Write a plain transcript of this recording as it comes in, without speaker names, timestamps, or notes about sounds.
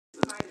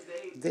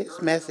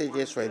This message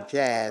is for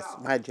Jazz,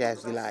 my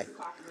Jazzy Life.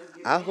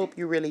 I hope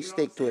you really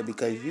stick to it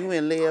because you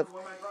and Liv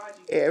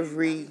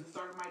every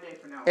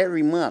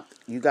month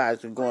you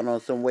guys are going on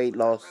some weight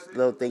loss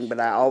little thing, but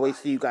I always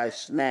see you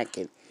guys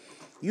snacking.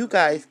 You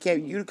guys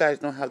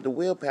don't have the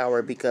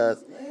willpower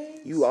because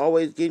you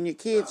always getting your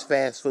kids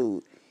fast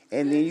food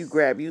and then you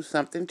grab you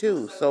something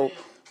too. So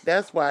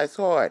that's why it's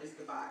hard.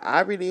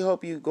 I really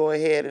hope you go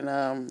ahead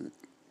and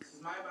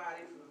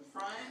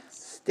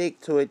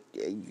stick to it.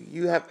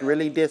 You have to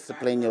really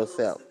discipline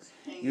yourself.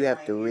 You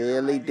have to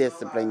really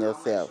discipline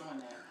yourself.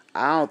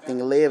 I don't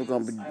think Liv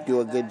gonna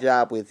do a good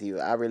job with you.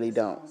 I really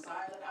don't.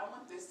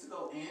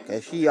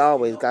 Cause she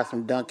always got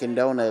some Dunkin'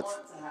 Donuts.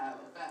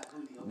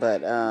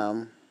 But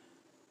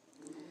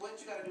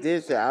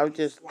this I was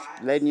just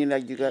letting you know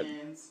you got.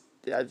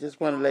 I just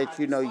want to let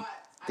you know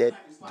that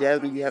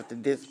Jasmine, you have to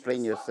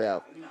discipline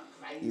yourself.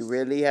 You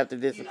really have to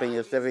discipline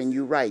yourself, and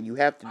you're right. You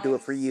have to do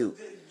it for you,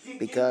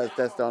 because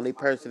that's the only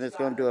person that's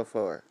gonna do it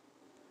for her.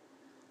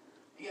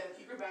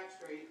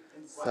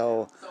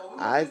 So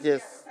I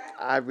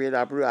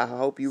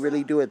hope you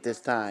really do it this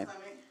time.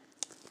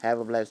 Have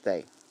a blessed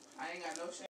day.